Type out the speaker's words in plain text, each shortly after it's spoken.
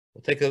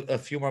We'll take a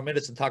few more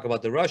minutes and talk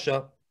about the Russia,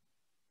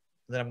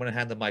 and then I'm going to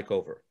hand the mic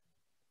over.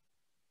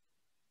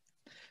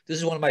 This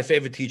is one of my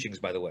favorite teachings,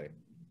 by the way.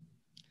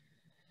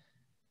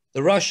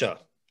 The Russia,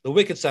 the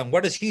wicked son,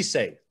 what does he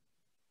say?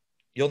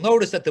 You'll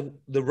notice that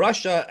the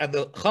Russia and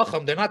the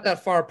Chacham, they're not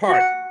that far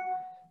apart.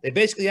 They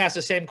basically ask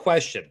the same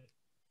question.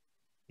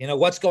 You know,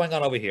 what's going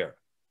on over here?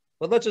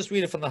 But let's just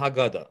read it from the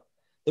Haggadah.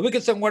 The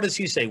wicked son, what does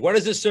he say? What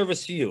is his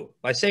service to you?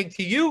 By saying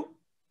to you,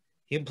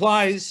 he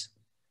implies,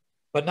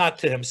 but not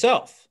to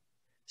himself.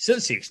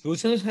 Since he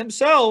excludes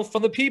himself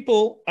from the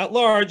people at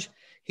large,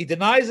 he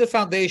denies the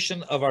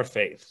foundation of our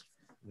faith.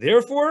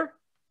 Therefore,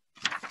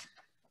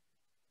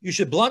 you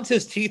should blunt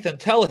his teeth and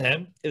tell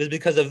him, it is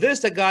because of this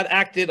that God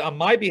acted on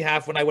my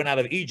behalf when I went out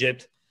of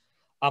Egypt,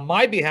 on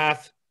my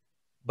behalf,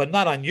 but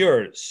not on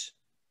yours.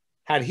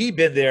 Had he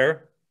been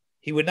there,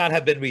 he would not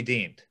have been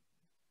redeemed.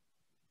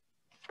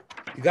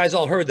 You guys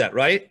all heard that,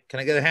 right? Can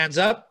I get a hands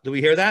up? Do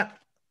we hear that?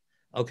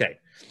 Okay.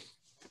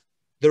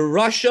 The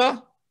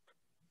Russia,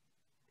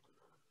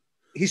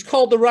 he's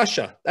called the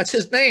Russia. That's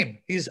his name.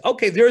 There's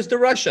the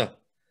Russia.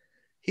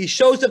 He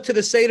shows up to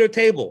the Seder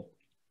table.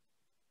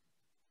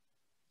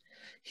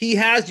 He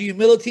has the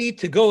humility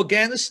to go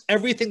against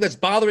everything that's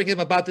bothering him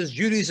about this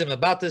Judaism,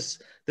 about this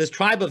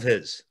tribe of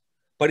his.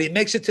 But he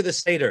makes it to the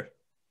Seder.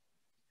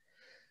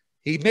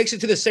 He makes it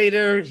to the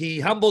Seder. He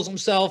humbles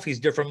himself. He's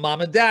there for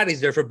mom and dad.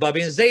 He's there for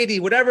Bubby and Zaidi.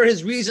 Whatever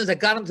his reasons that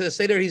got him to the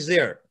Seder, he's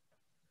there.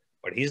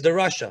 But he's the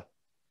Russia.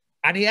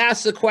 And he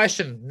asks a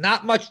question,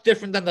 not much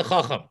different than the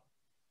Chacham.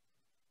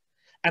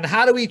 And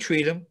how do we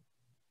treat him?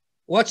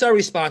 What's our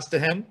response to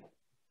him?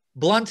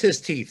 Blunt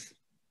his teeth.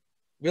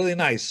 Really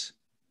nice.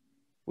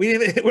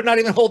 We're not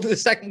even holding the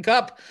second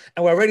cup,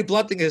 and we're already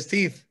blunting his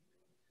teeth.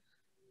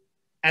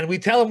 And we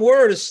tell him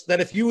worse, that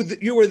if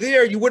you were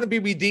there, you wouldn't be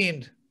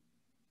redeemed.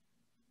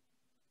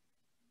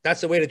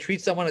 That's the way to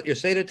treat someone at your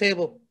Seder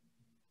table.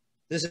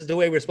 This is the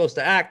way we're supposed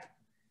to act.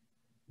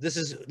 This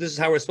is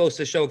how we're supposed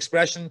to show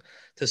expression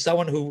to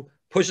someone who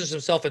pushes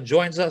himself and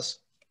joins us.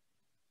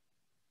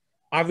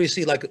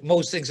 Obviously, like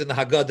most things in the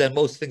Haggadah and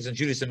most things in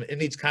Judaism, it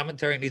needs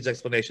commentary, it needs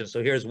explanation.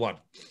 So here's one.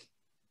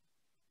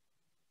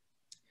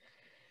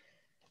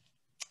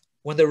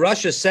 When the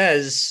Russia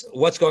says,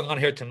 what's going on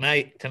here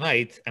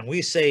tonight, and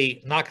we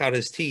say, knock out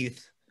his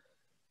teeth,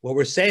 what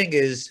we're saying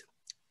is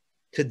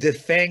to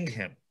defang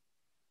him,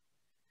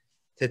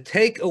 to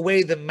take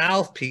away the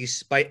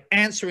mouthpiece by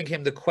answering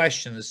him the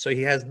questions so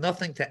he has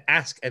nothing to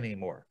ask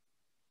anymore.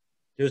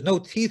 There's no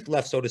teeth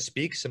left, so to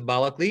speak,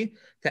 symbolically,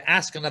 to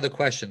ask another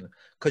question,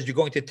 because you're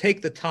going to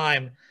take the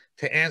time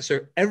to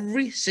answer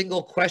every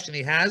single question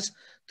he has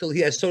till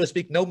he has, so to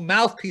speak, no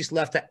mouthpiece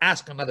left to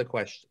ask another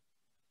question.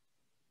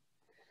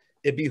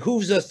 It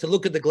behooves us to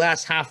look at the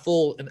glass half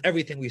full in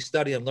everything we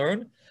study and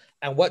learn,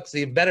 and what's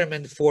the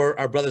betterment for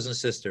our brothers and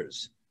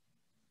sisters.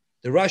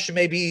 The Russia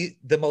may be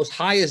the most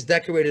highest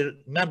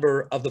decorated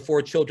member of the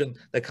 4 children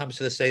that comes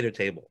to the Seder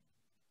table.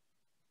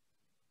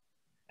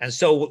 And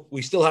so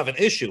we still have an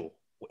issue.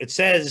 It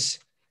says,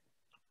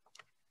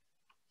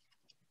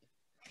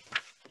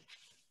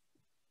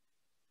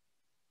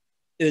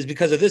 it is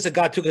because of this that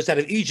God took us out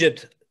of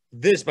Egypt.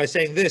 This, by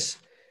saying this,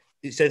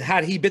 he said,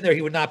 had he been there,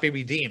 he would not be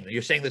redeemed.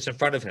 You're saying this in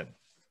front of him.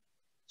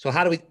 So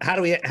how do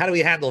we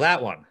handle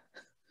that one?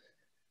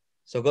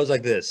 So it goes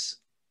like this.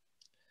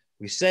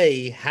 We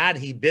say, had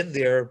he been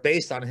there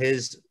based on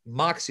his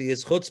moxie,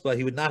 his chutzpah,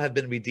 he would not have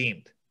been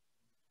redeemed.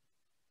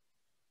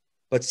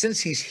 But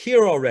since he's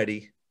here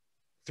already,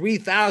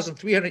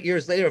 3,300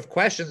 years later of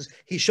questions,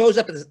 he shows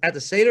up at the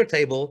Seder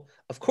table,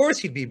 of course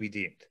he'd be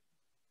redeemed.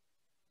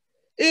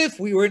 If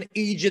we were in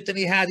Egypt and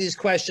he had these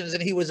questions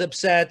and he was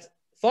upset,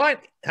 fine.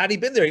 Had he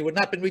been there, he would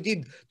not have been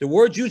redeemed. There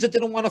were Jews that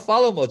didn't want to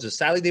follow Moses.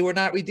 Sadly, they were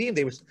not redeemed.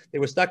 They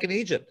were stuck in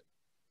Egypt.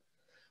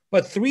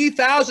 But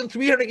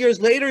 3,300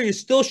 years later, you're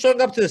still showing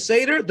up to the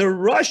Seder. The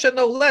Russia,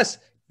 no less.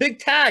 Big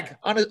tag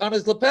on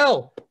his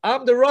lapel.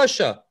 I'm the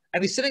Russia.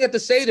 And he's sitting at the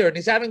Seder and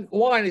he's having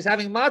wine, he's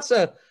having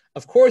matzah.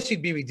 Of course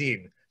he'd be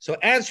redeemed. So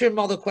answer him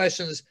all the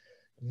questions.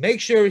 Make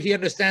sure he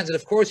understands that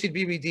of course he'd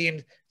be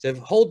redeemed. It's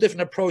a whole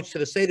different approach to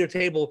the Seder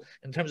table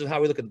in terms of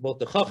how we look at both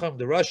the Chacham,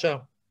 the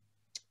Russia.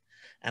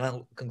 And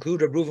I'll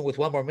conclude our moving with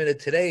one more minute.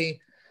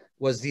 Today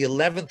was the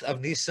 11th of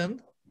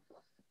Nisan,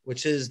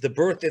 which is the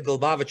birthday of the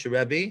Lubavitcher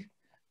Rebbe,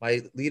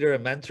 my leader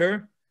and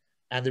mentor.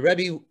 And the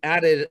Rebbe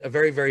added a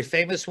very, very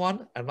famous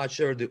one. I'm not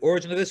sure the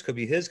origin of this. Could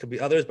be his, could be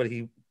others, but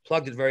he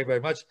plugged it very, very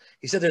much.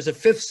 He said there's a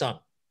 5th son.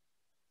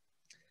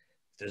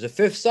 There's a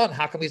 5th son.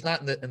 How come he's not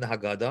in the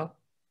Haggadah?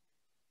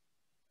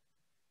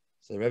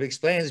 So the Rebbe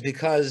explains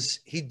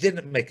because he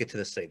didn't make it to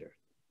the Seder.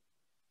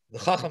 The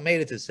Chacham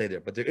made it to the Seder.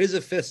 But there is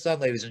a 5th son,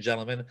 ladies and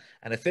gentlemen,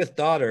 and a 5th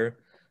daughter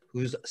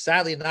who's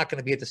sadly not going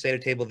to be at the Seder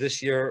table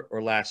this year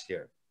or last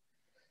year.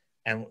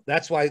 And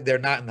that's why they're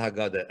not in the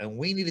Haggadah. And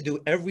we need to do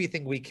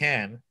everything we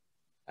can.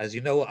 As you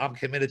know, I'm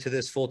committed to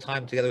this full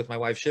time together with my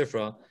wife,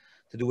 Shifra,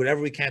 to do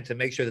whatever we can to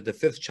make sure that the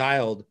 5th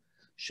child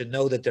should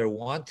know that they're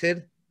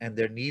wanted and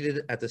they're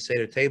needed at the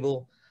Seder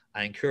table.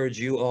 I encourage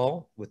you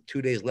all, with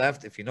 2 days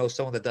left, if you know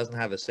someone that doesn't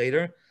have a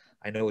Seder,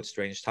 I know it's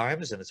strange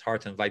times and it's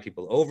hard to invite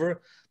people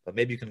over, but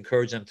maybe you can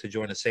encourage them to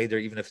join a Seder,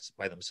 even if it's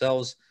by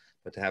themselves,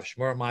 but to have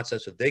Shmur Matzah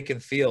so they can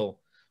feel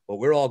what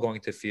we're all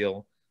going to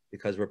feel,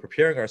 because we're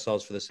preparing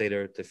ourselves for the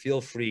Seder to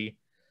feel free,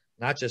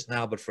 not just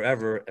now, but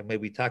forever. And may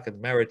we take a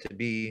merit to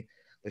be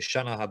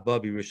L'Shana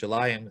Haba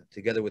B'Yerushalayim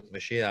together with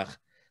Mashiach.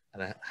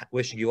 And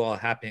wishing you all a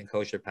happy and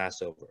kosher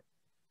Passover.